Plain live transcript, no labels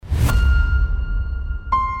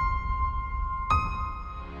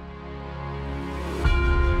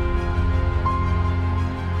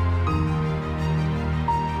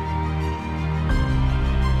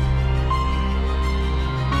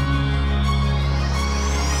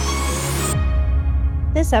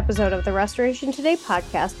This episode of the Restoration Today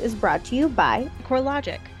podcast is brought to you by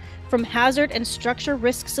CoreLogic. From hazard and structure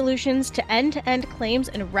risk solutions to end-to-end claims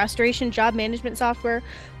and restoration job management software,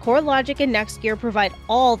 CoreLogic and NextGear provide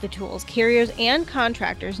all the tools carriers and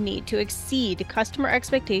contractors need to exceed customer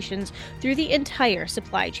expectations through the entire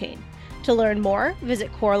supply chain. To learn more,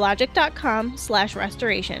 visit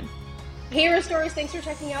corelogic.com/restoration. Hey Restorers, thanks for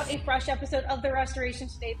checking out a fresh episode of the Restoration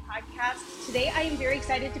Today podcast. Today I am very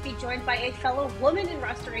excited to be joined by a fellow woman in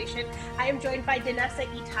restoration. I am joined by Danessa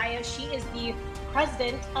Itaya. She is the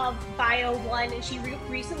president of Bio1, and she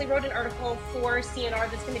recently wrote an article for CNR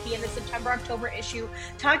that's going to be in the September-October issue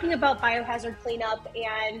talking about biohazard cleanup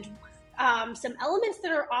and some elements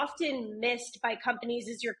that are often missed by companies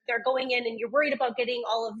is they're going in and you're worried about getting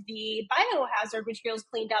all of the biohazard materials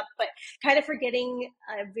cleaned up, but kind of forgetting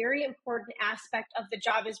a very important aspect of the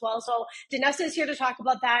job as well. So Danessa is here to talk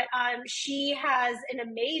about that. She has an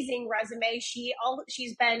amazing resume.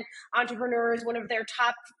 She's been entrepreneurs, one of their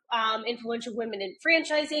top influential women in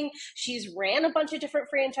franchising. She's ran a bunch of different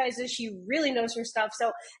franchises. She really knows her stuff.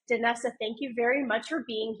 So Danessa, thank you very much for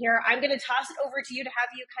being here. I'm going to toss it over to you to have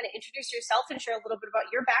you kind of introduce yourself and share a little bit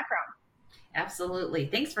about your background. Absolutely.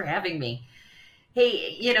 Thanks for having me.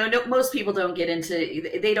 Hey, most people don't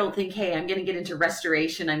they don't think, hey, I'm going to get into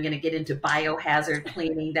restoration. I'm going to get into biohazard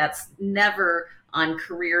cleaning. That's never on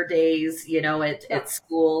career days, at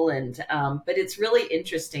school. But it's really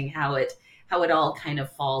interesting how it all kind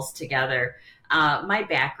of falls together. My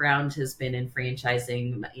background has been in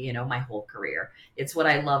franchising, my whole career. It's what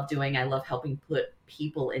I love doing. I love helping put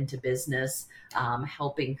people into business,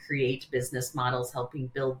 helping create business models, helping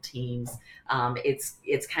build teams.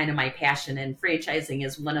 It's kind of my passion, and franchising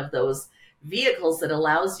is one of those vehicles that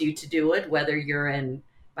allows you to do it, whether you're in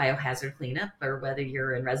biohazard cleanup or whether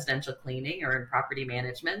you're in residential cleaning or in property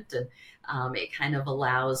management. And it kind of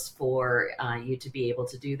allows for you to be able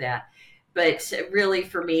to do that. But really,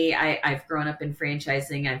 for me, I've grown up in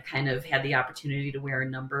franchising. I've kind of had the opportunity to wear a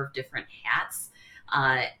number of different hats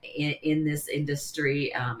in this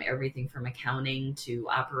industry, everything from accounting to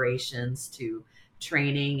operations to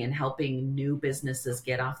training and helping new businesses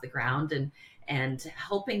get off the ground and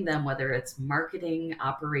helping them, whether it's marketing,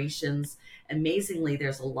 operations. Amazingly,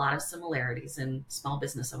 there's a lot of similarities in small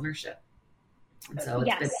business ownership. And so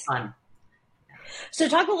it's been fun. So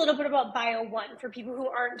talk a little bit about Bio1 for people who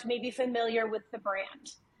aren't maybe familiar with the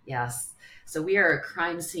brand. Yes. So we are a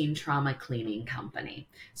crime scene trauma cleaning company.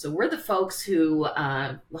 So we're the folks who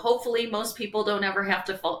hopefully most people don't ever have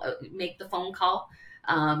to make the phone call.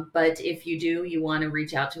 But if you do, you want to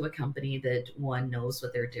reach out to a company that one knows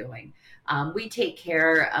what they're doing. We take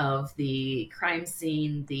care of the crime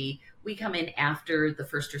scene. We come in after the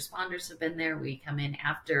first responders have been there. We come in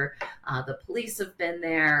after the police have been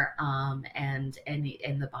there, and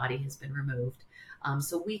the body has been removed.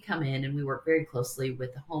 So we come in and we work very closely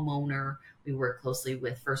with the homeowner. We work closely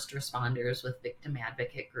with first responders, with victim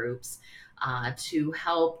advocate groups, to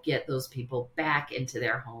help get those people back into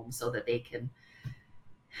their home so that they can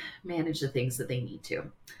manage the things that they need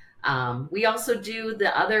to. We also do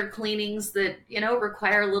the other cleanings that,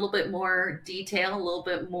 require a little bit more detail, a little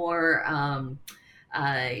bit more, kind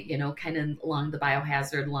of along the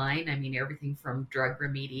biohazard line. I mean, everything from drug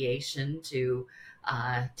remediation to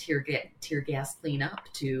tear gas cleanup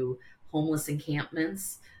to homeless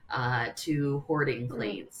encampments to hoarding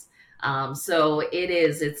cleans. So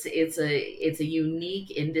it's a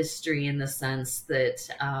unique industry in the sense that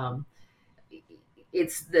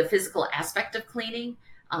it's the physical aspect of cleaning,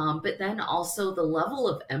 but then also the level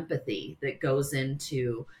of empathy that goes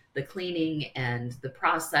into the cleaning and the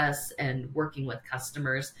process and working with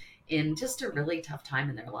customers in just a really tough time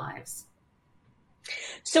in their lives.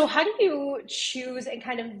 So how do you choose and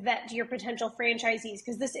kind of vet your potential franchisees?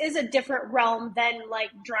 Because this is a different realm than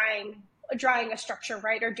like drying a structure,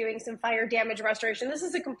 right? Or doing some fire damage restoration. This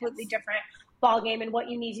is a completely different ballgame and what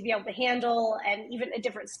you need to be able to handle and even a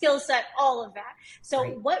different skill set, all of that. So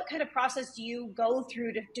What kind of process do you go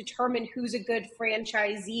through to determine who's a good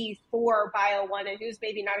franchisee for Bio1 and who's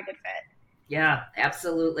maybe not a good fit? Yeah,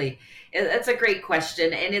 absolutely. That's a great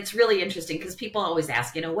question. And it's really interesting because people always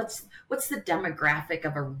ask, what's the demographic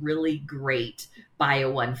of a really great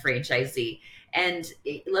Bio1 franchisee? And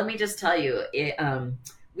let me just tell you,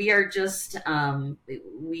 we are just,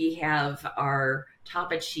 we have our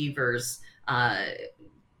top achievers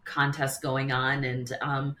contest going on. And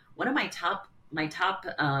one of my top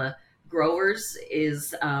growers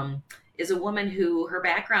is a woman who, her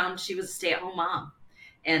background, she was a stay-at-home mom.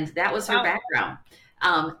 And that was her background.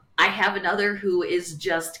 I have another who is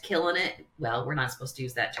just killing it. Well, we're not supposed to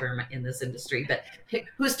use that term in this industry, but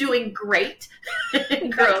who's doing great,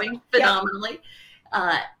 growing phenomenally.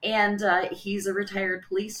 And he's a retired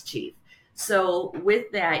police chief. So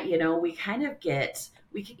with that, we kind of get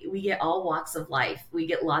we get all walks of life. We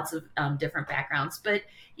get lots of different backgrounds, but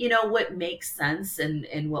what makes sense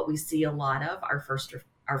and what we see a lot of our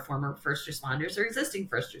former first responders or existing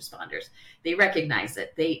first responders. They recognize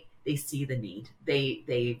it. They see the need.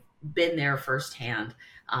 They've been there firsthand.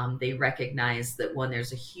 They recognize that one,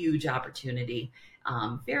 there's a huge opportunity,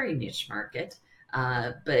 very niche market,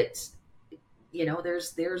 but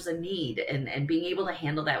there's a need, and being able to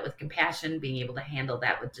handle that with compassion, being able to handle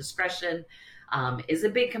that with discretion, is a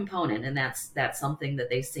big component, and that's something that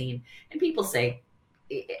they've seen. And people say,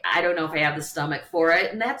 I don't know if I have the stomach for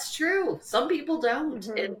it, and that's true. Some people don't,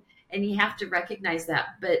 and you have to recognize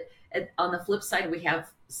that. But on the flip side, we have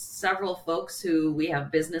several folks who we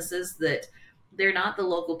have businesses that they're not the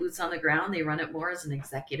local boots on the ground. They run it more as an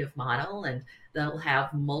executive model, and they'll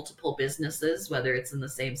have multiple businesses, whether it's in the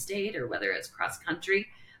same state or whether it's cross country,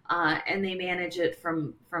 and they manage it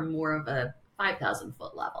from more of a 5,000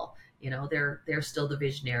 foot level. They're still the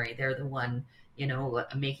visionary. They're the one,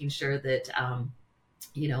 making sure that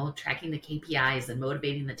tracking the KPIs and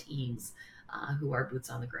motivating the teams who are boots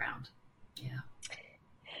on the ground. Yeah.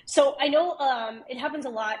 So I know it happens a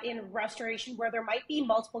lot in restoration where there might be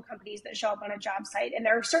multiple companies that show up on a job site. And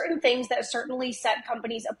there are certain things that certainly set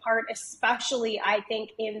companies apart, especially, I think,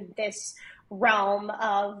 in this realm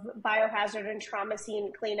of biohazard and trauma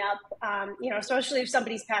scene cleanup. Especially if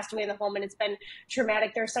somebody's passed away in the home and it's been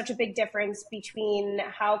traumatic, there's such a big difference between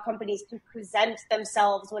how companies can present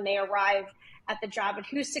themselves when they arrive at the job and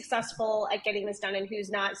who's successful at getting this done and who's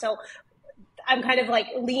not. So I'm kind of like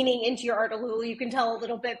leaning into your art, Lulu. You can tell a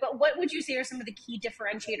little bit, but what would you say are some of the key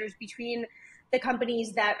differentiators between the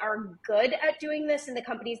companies that are good at doing this and the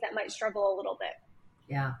companies that might struggle a little bit?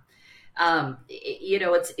 Yeah.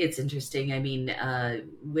 It's interesting. I mean,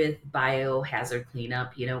 with biohazard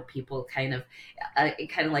cleanup, people kind of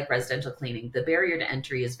like residential cleaning, the barrier to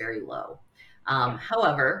entry is very low.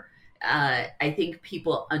 However, I think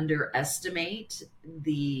people underestimate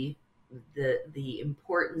the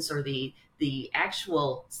importance or the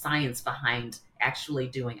actual science behind actually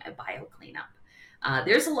doing a bio cleanup.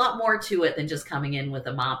 There's a lot more to it than just coming in with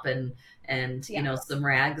a mop and some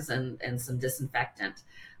rags and some disinfectant.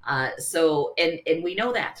 So we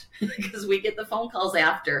know that because we get the phone calls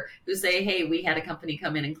after who say, hey, we had a company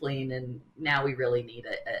come in and clean, and now we really need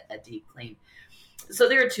a deep clean. So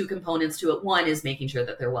there are two components to it. One is making sure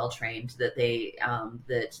that they're well trained, that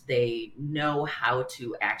they know how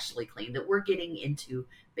to actually clean, that we're getting into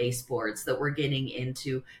baseboards, that we're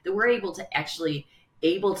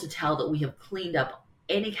able to tell that we have cleaned up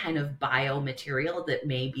any kind of biomaterial that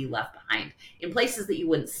may be left behind in places that you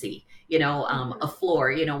wouldn't see. A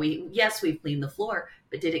floor. We've cleaned the floor,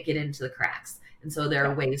 but did it get into the cracks? And so there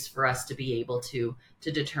are ways for us to be able to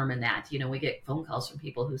determine that. We get phone calls from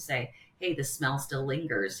people who say, hey, the smell still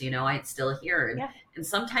lingers, it's still here. And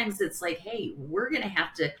sometimes it's like, hey, we're going to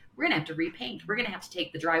have to repaint. We're going to have to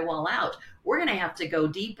take the drywall out. We're going to have to go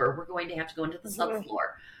deeper. We're going to have to go into the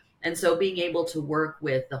subfloor. And so being able to work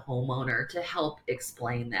with the homeowner to help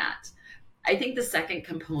explain that. I think the second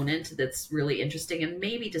component that's really interesting and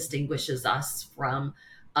maybe distinguishes us from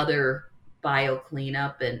other bio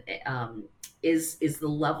cleanup and is the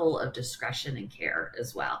level of discretion and care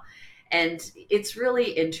as well. And it's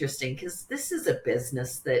really interesting because this is a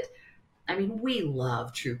business that, we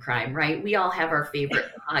love true crime, right? We all have our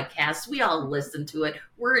favorite podcasts. We all listen to it.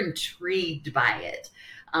 We're intrigued by it.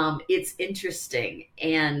 It's interesting.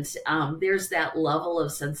 And there's that level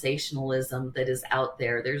of sensationalism that is out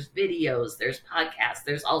there. There's videos, there's podcasts,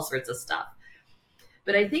 there's all sorts of stuff.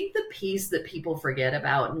 But I think the piece that people forget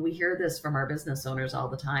about, and we hear this from our business owners all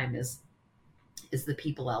the time, is the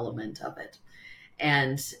people element of it.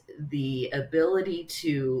 And the ability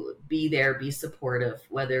to be there, be supportive,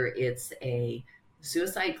 whether it's a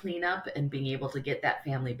suicide cleanup and being able to get that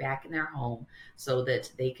family back in their home so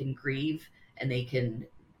that they can grieve and they can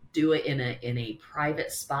do it in a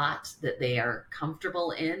private spot that they are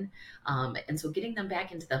comfortable in. And so getting them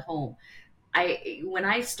back into the home. When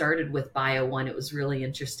I started with Bio One, it was really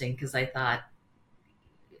interesting because I thought,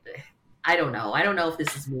 I don't know if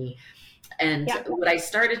this is me. And what I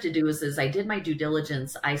started to do is I did my due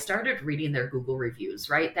diligence. I started reading their Google reviews,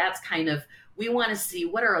 right? That's kind of, we want to see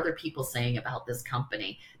what are other people saying about this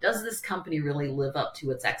company. Does this company really live up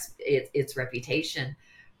to its reputation?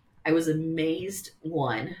 I was amazed,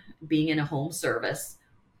 one, being in a home service,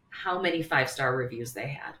 how many 5-star reviews they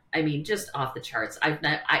had. Just off the charts.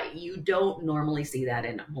 You don't normally see that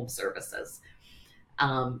in home services.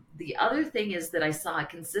 The other thing is that I saw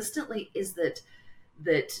consistently is that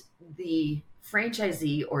the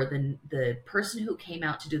franchisee or the person who came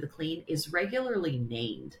out to do the clean is regularly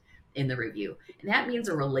named in the review. And that means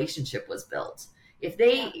a relationship was built. If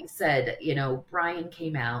they said, Brian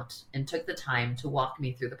came out and took the time to walk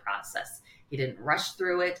me through the process, he didn't rush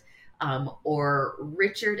through it, or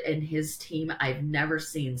Richard and his team, I've never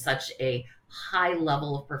seen such a high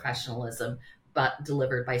level of professionalism, but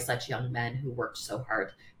delivered by such young men who worked so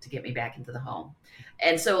hard to get me back into the home.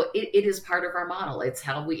 And so it is part of our model. It's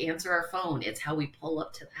how we answer our phone. It's how we pull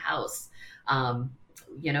up to the house.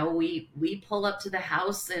 We pull up to the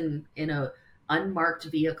house in a unmarked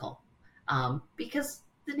vehicle, because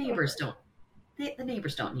the neighbors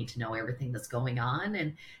don't need to know everything that's going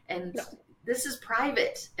on, and No. this is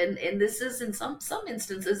private, and this is, in some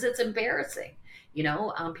instances, it's embarrassing.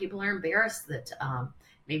 People are embarrassed that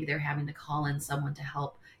maybe they're having to call in someone to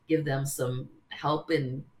help give them some help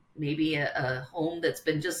in maybe a home that's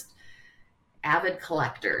been just avid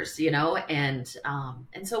collectors, and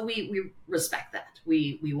so we respect that.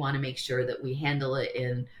 We want to make sure that we handle it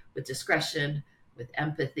with discretion, with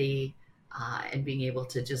empathy, and being able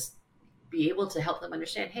to help them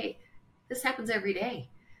understand, hey, this happens every day,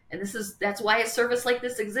 and that's why a service like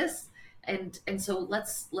this exists. And so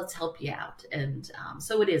let's help you out. And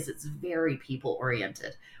so it's very people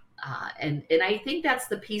oriented. And I think that's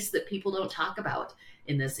the piece that people don't talk about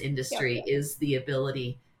in this industry, is the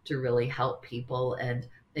ability to really help people. And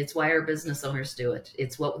it's why our business owners do it.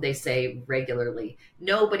 It's what they say regularly.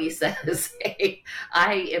 Nobody says, hey,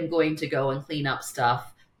 I am going to go and clean up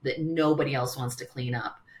stuff that nobody else wants to clean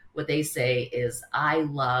up. What they say is, I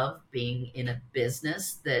love being in a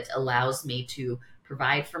business that allows me to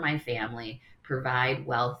provide for my family, provide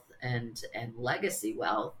wealth and legacy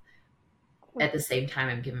wealth. At the same time,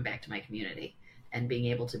 I'm giving back to my community and being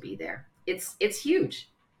able to be there. It's huge.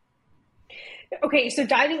 Okay, so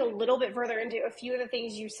diving a little bit further into a few of the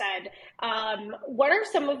things you said, what are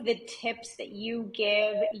some of the tips that you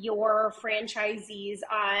give your franchisees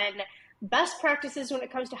on best practices when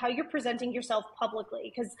it comes to how you're presenting yourself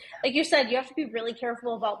publicly? Because like you said, you have to be really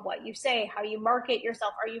careful about what you say, how you market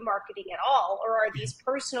yourself. Are you marketing at all, or are these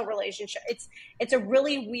personal relationships? It's a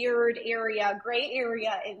really weird gray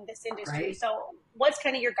area in this industry. Right. So what's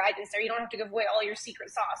kind of your guidance there? You don't have to give away all your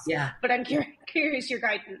secret sauce, but I'm curious your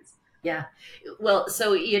guidance. Yeah. Well,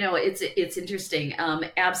 so, it's interesting.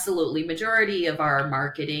 Absolutely. Majority of our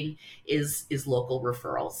marketing is local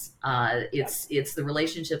referrals. It's the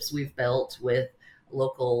relationships we've built with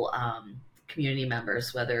local community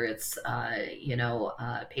members, whether it's,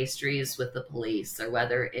 pastries with the police, or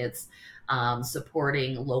whether it's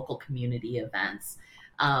supporting local community events.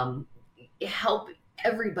 Help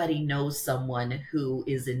everybody knows someone who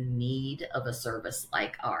is in need of a service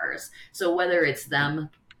like ours. So whether it's them,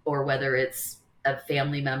 or whether it's a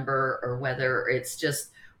family member, or whether it's just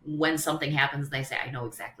when something happens, they say, I know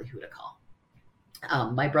exactly who to call.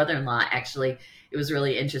 My brother-in-law, actually, it was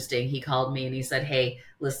really interesting. He called me and he said, hey,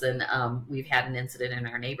 listen, we've had an incident in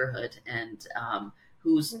our neighborhood, and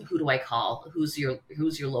who do I call? Who's your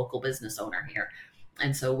local business owner here?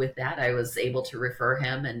 And so with that, I was able to refer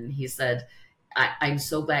him, and he said, I'm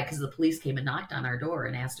so glad, because the police came and knocked on our door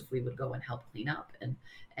and asked if we would go and help clean up.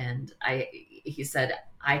 And he said,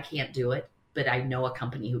 I can't do it, but I know a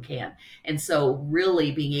company who can. And so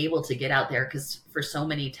really being able to get out there, because for so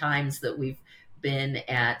many times that we've been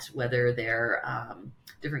at, whether they're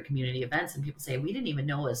different community events, and people say, we didn't even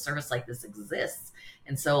know a service like this exists.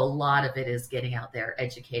 And so a lot of it is getting out there,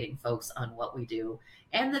 educating folks on what we do,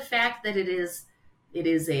 and the fact that it is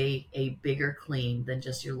a bigger clean than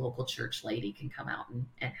just your local church lady can come out and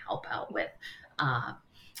help out with.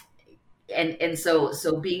 And so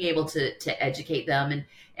being able to educate them,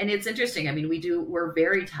 and it's interesting. I mean, we're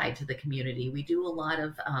very tied to the community. We do a lot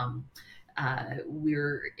of,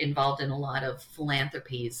 we're involved in a lot of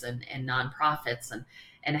philanthropies and nonprofits,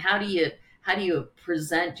 and how do you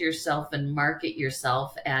present yourself and market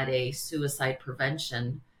yourself at a suicide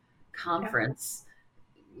prevention conference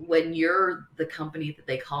when you're the company that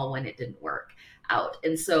they call when it didn't work out?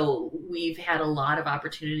 And so we've had a lot of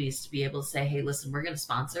opportunities to be able to say, hey, listen, we're going to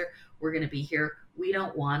sponsor, we're going to be here. We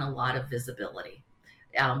don't want a lot of visibility.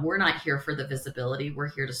 We're not here for the visibility. We're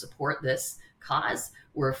here to support this cause.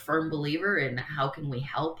 We're a firm believer in how can we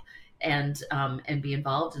help and be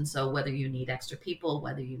involved. And so whether you need extra people,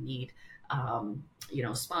 whether you need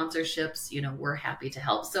sponsorships, we're happy to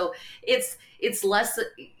help. So it's less,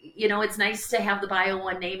 it's nice to have the Bio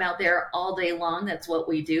One name out there all day long. That's what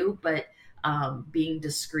we do, but being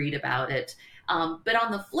discreet about it. But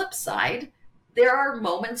on the flip side, there are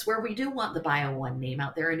moments where we do want the Bio One name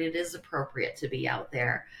out there, and it is appropriate to be out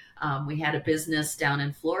there. We had a business down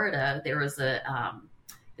in Florida. There was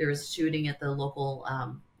there was shooting at the local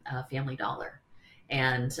Family Dollar.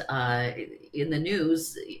 And in the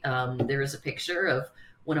news, there is a picture of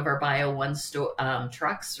one of our Bio One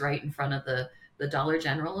trucks right in front of the Dollar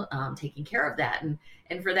General, taking care of that.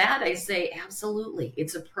 And for that, I say absolutely,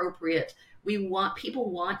 it's appropriate. People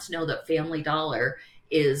want to know that Family Dollar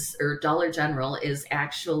or Dollar General is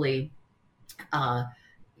actually uh,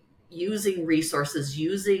 using resources,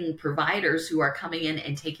 using providers who are coming in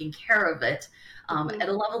and taking care of it at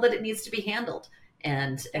a level that it needs to be handled,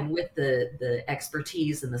 and with the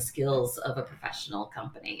expertise and the skills of a professional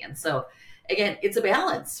company. And so, again, it's a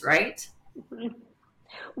balance, right? Mm-hmm.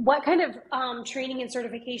 What kind of training and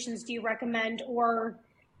certifications do you recommend or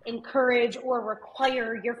encourage or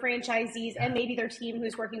require your franchisees and maybe their team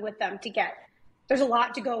who's working with them to get? There's a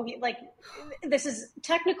lot to go. Like, this is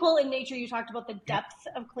technical in nature. You talked about the depth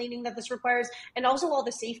of cleaning that this requires, and also all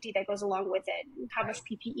the safety that goes along with it, how much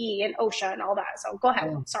PPE and OSHA and all that. So go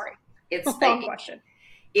ahead. Sorry. It's Long question.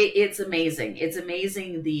 It's amazing. It's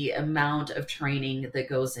amazing the amount of training that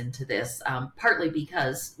goes into this. Partly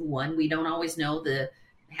because, one, we don't always know the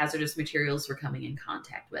hazardous materials we're coming in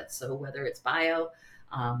contact with. So whether it's bio,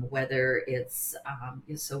 whether it's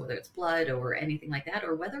blood or anything like that,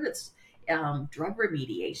 or whether it's drug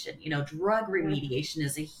remediation. Drug remediation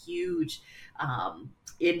is a huge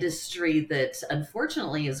industry that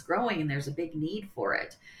unfortunately is growing, and there's a big need for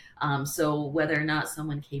it. So whether or not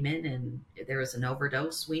someone came in and there was an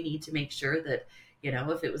overdose, we need to make sure that,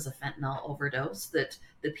 if it was a fentanyl overdose, that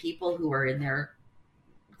the people who are in there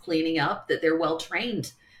cleaning up, that they're well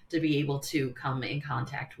trained to be able to come in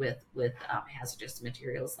contact with hazardous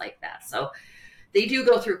materials like that. So they do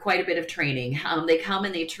go through quite a bit of training. They come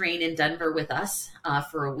and they train in Denver with us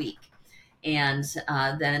for a week. And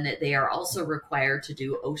then they are also required to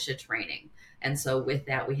do OSHA training. And so with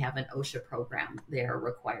that, we have an OSHA program they're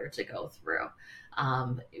required to go through.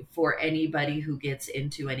 For anybody who gets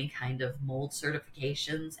into any kind of mold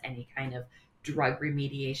certifications, any kind of drug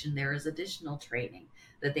remediation, there is additional training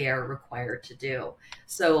that they are required to do.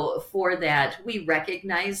 So for that, we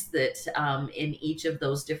recognize that in each of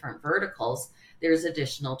those different verticals, there's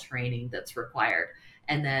additional training that's required.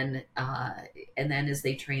 And then as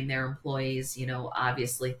they train their employees,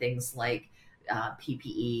 obviously things like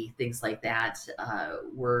PPE, things like that,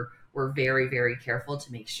 we're very, very careful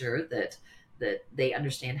to make sure that they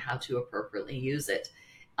understand how to appropriately use it.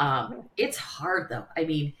 It's hard though. I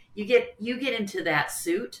mean, you get into that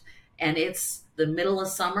suit, and it's the middle of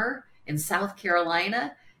summer in South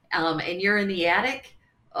Carolina, and you're in the attic.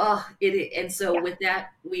 With that,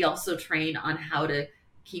 we also train on how to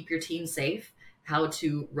keep your team safe, how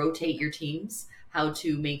to rotate your teams, how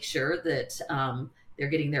to make sure that they're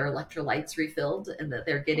getting their electrolytes refilled, and that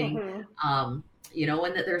they're getting, and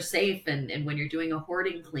that they're safe. And when you're doing a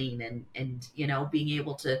hoarding clean, and being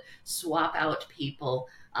able to swap out people,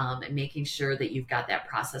 and making sure that you've got that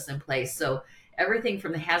process in place. So everything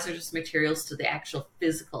from the hazardous materials to the actual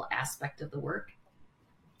physical aspect of the work.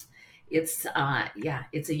 It's a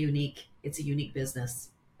unique business.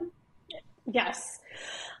 Yes.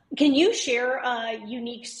 Can you share a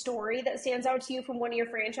unique story that stands out to you from one of your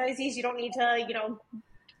franchisees? You don't need to,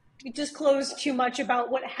 disclose too much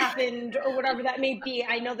about what happened or whatever that may be.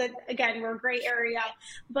 I know that, again, we're a gray area,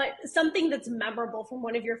 but something that's memorable from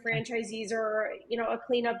one of your franchisees, or, a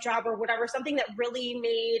cleanup job or whatever, something that really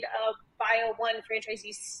made a Bio One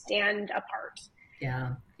franchisee stand apart.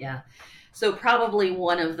 Yeah. So probably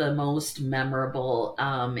one of the most memorable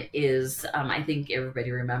is, I think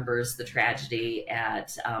everybody remembers the tragedy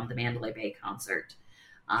at the Mandalay Bay concert.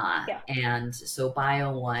 And so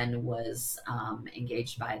Bio One was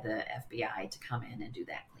engaged by the FBI to come in and do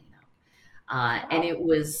that cleanup. And it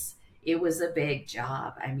was a big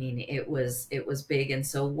job. I mean, it was big. And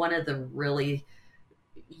so one of the really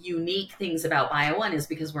unique things about Bio One is,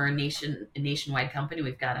 because we're a nationwide company,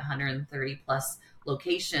 we've got 130 plus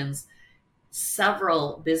locations.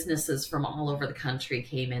 Several businesses from all over the country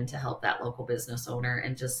came in to help that local business owner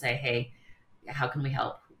and just say, hey, how can we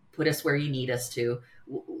help? Put us where you need us to.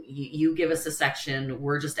 You give us a section,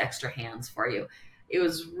 we're just extra hands for you. It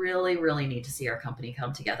was really, really neat to see our company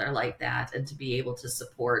come together like that, and to be able to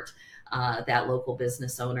support that local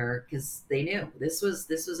business owner, because they knew this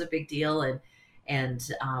was a big deal. And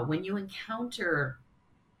when you encounter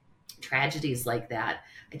tragedies like that,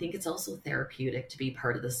 I think it's also therapeutic to be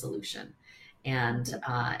part of the solution. And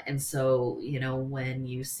so, when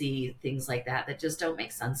you see things like that just don't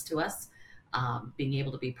make sense to us, being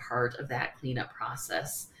able to be part of that cleanup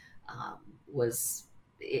process was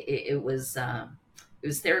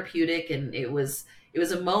therapeutic, and it was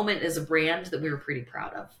a moment as a brand that we were pretty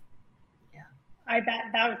proud of. I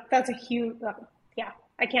bet that's a huge,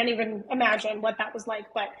 I can't even imagine what that was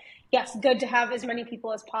like. But yes, good to have as many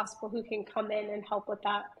people as possible who can come in and help with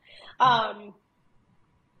that.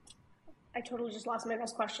 I totally just lost my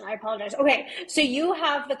next question. I apologize. Okay, so you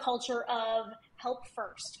have the culture of help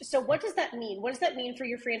first. So what does that mean? What does that mean for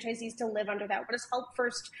your franchisees to live under that? What does help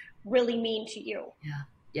first really mean to you? Yeah.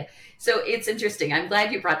 Yeah. So it's interesting. I'm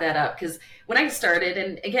glad you brought that up because when I started,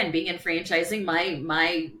 and again, being in franchising,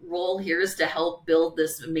 my role here is to help build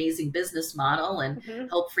this amazing business model and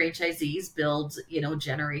help franchisees build,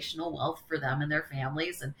 generational wealth for them and their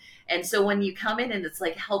families. And so when you come in and it's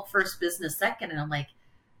like help first, business second, and I'm like,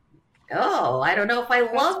 oh, I don't know if I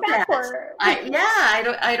love that.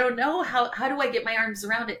 I don't know how do I get my arms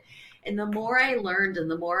around it? And the more I learned and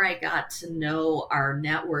the more I got to know our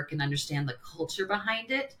network and understand the culture behind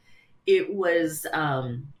it, it was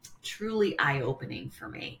truly eye-opening for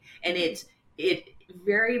me. And it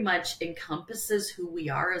very much encompasses who we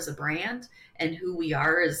are as a brand and who we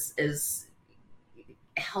are as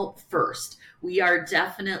help first. We are a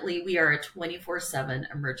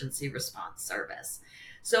 24/7 emergency response service.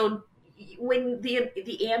 So when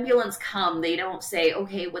the ambulance come, they don't say,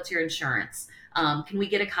 okay, what's your insurance? Can we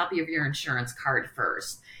get a copy of your insurance card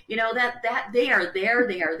first? That they are there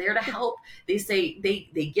to help. They say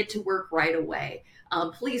they get to work right away.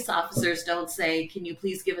 Police officers don't say, can you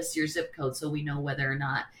please give us your zip code so we know whether or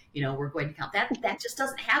not, we're going to come. That just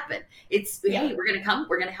doesn't happen. It's, hey, we're going to come,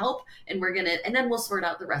 we're going to help, and and then we'll sort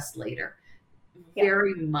out the rest later.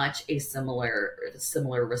 Very much a similar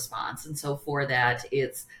response. And so for that,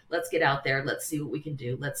 it's let's get out there, let's see what we can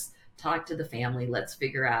do, let's talk to the family, let's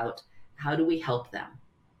figure out how do we help them.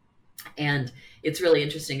 And it's really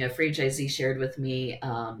interesting. A franchisee shared with me,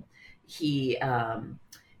 he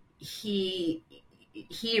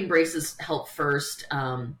embraces help first.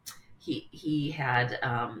 He had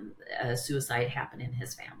a suicide happen in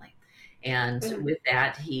his family, and with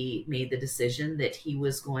that, he made the decision that he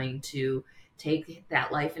was going to take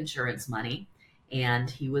that life insurance money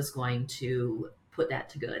and he was going to put that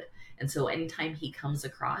to good. And so anytime he comes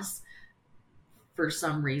across, for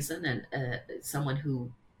some reason, and someone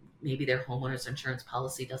who maybe their homeowner's insurance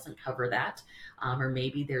policy doesn't cover that, or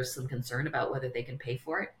maybe there's some concern about whether they can pay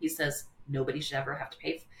for it, he says nobody should ever have to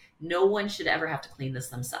pay. No one should ever have to clean this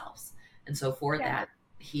themselves. And so for that,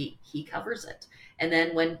 he covers it. And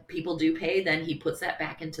then when people do pay, then he puts that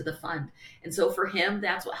back into the fund. And so for him,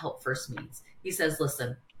 that's what help first means. He says,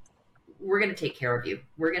 listen, we're going to take care of you.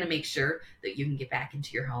 We're going to make sure that you can get back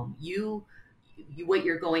into your home. You what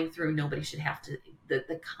you're going through, nobody should have to,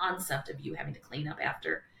 the concept of you having to clean up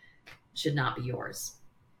after should not be yours.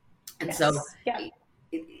 And so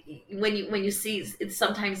when you see it,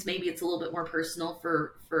 sometimes maybe it's a little bit more personal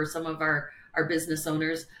for some of our business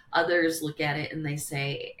owners. Others look at it and they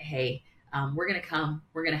say, hey, we're going to come,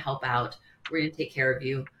 we're going to help out, we're going to take care of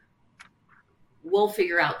you. We'll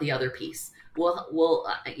figure out the other piece. We'll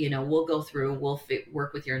go through,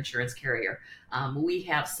 work with your insurance carrier. We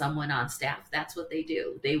have someone on staff. That's what they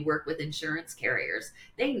do. They work with insurance carriers.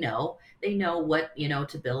 They know what,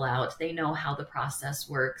 to bill out. They know how the process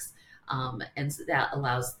works. And so that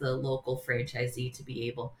allows the local franchisee to be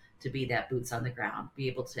able to be that boots on the ground, be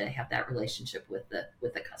able to have that relationship with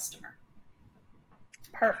the customer.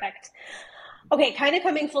 Perfect. Okay, kind of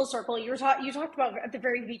coming full circle, you talked about at the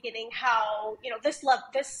very beginning how,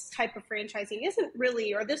 this type of franchising isn't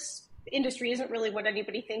really, or this industry isn't really what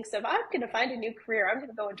anybody thinks of. I'm going to find a new career. I'm going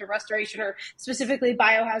to go into restoration, or specifically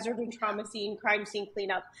biohazard and trauma scene, crime scene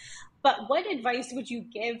cleanup. But what advice would you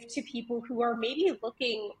give to people who are maybe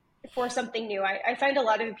looking for something new? I find a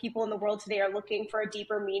lot of the people in the world today are looking for a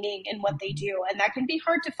deeper meaning in what they do, and that can be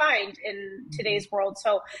hard to find in today's world.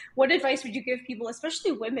 So what advice would you give people,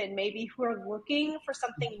 especially women maybe, who are looking for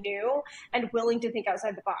something new and willing to think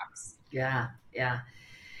outside the box? Yeah.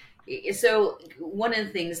 So one of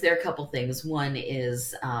the things, there are a couple things. One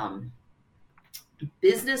is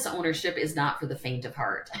business ownership is not for the faint of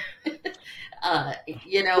heart.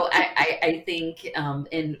 I think,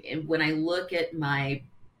 and when I look at my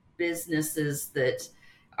businesses that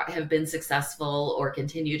have been successful or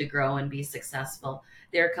continue to grow and be successful,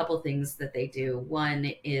 there are a couple things that they do.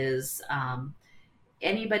 One is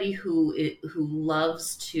anybody who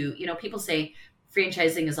loves to, people say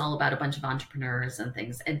franchising is all about a bunch of entrepreneurs and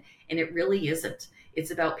things, and it really isn't.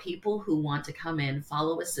 It's about people who want to come in,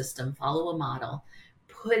 follow a system, follow a model,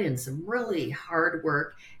 put in some really hard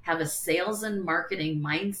work, have a sales and marketing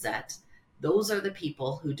mindset. Those are the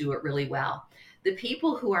people who do it really well. The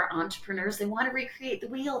people who are entrepreneurs, they want to recreate the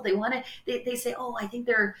wheel. They say, oh,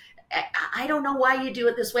 I don't know why you do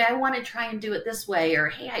it this way. I want to try and do it this way. Or,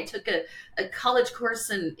 hey, I took a college course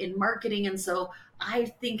in marketing, and so I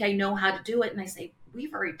think I know how to do it. And I say,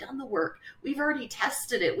 we've already done the work. We've already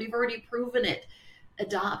tested it. We've already proven it.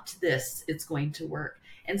 Adopt this. It's going to work.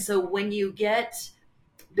 And so when you get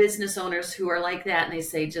business owners who are like that and they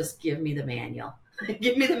say, just give me the manual,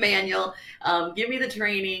 give me the manual, give me the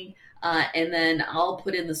training, and then I'll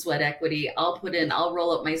put in the sweat equity. I'll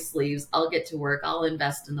roll up my sleeves. I'll get to work. I'll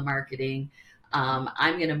invest in the marketing.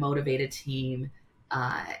 I'm going to motivate a team.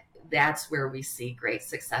 That's where we see great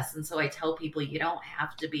success. And so I tell people, you don't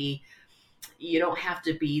have to be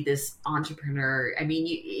this entrepreneur. I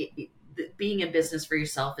mean, being in business for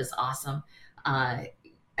yourself is awesome.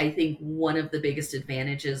 I think one of the biggest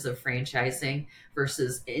advantages of franchising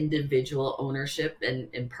versus individual ownership,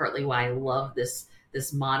 and partly why I love this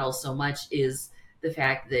model so much, is the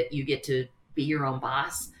fact that you get to be your own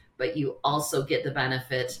boss, but you also get the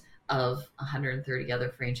benefit of 130 other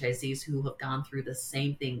franchisees who have gone through the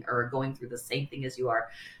same thing or are going through the same thing as you are.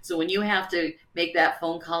 So when you have to make that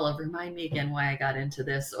phone call of, remind me again why I got into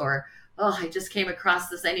this, or, oh, I just came across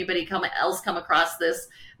this. Anybody else come across this?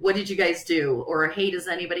 What did you guys do? Or, hey, does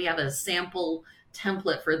anybody have a sample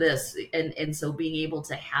template for this? And so being able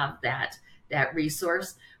to have that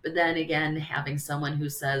resource, but then again, having someone who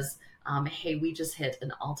says, hey, we just hit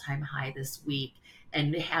an all-time high this week,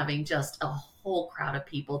 and having just a whole crowd of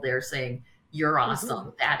people there saying, you're awesome. Mm-hmm.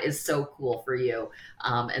 That is so cool for you.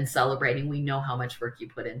 And celebrating, we know how much work you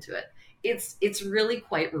put into it. It's really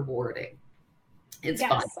quite rewarding. It's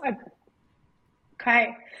fun.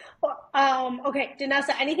 Okay. Well, okay,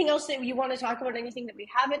 Danessa, anything else that you want to talk about? Anything that we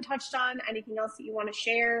haven't touched on? Anything else that you want to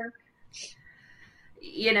share?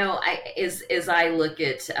 You know, as I look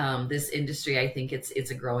at this industry, I think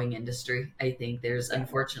it's a growing industry. I think there's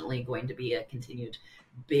unfortunately going to be a continued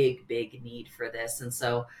big need for this. And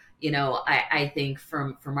so, you know, I think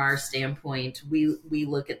from our standpoint, we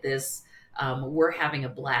look at this, we're having a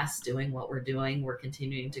blast doing what we're doing. We're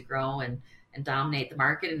continuing to grow and dominate the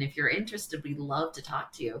market. And if you're interested, we'd love to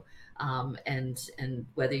talk to you. And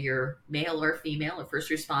whether you're male or female, a first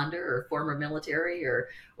responder or former military or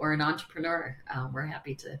an entrepreneur, we're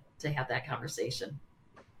happy to have that conversation.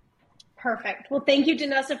 Perfect. Well, thank you,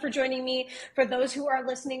 Danessa, for joining me. For those who are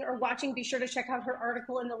listening or watching, be sure to check out her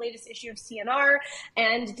article in the latest issue of CNR.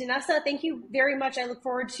 And Danessa, thank you very much. I look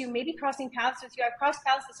forward to maybe crossing paths with you. I've crossed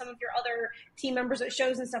paths with some of your other team members at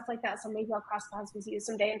shows and stuff like that. So maybe I'll cross paths with you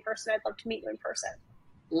someday in person. I'd love to meet you in person.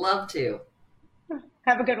 Love to.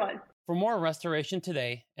 Have a good one. For more Restoration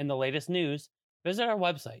Today and the latest news, visit our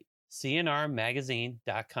website,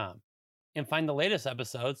 cnrmagazine.com, and find the latest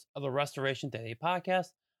episodes of the Restoration Today podcast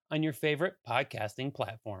on your favorite podcasting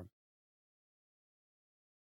platform.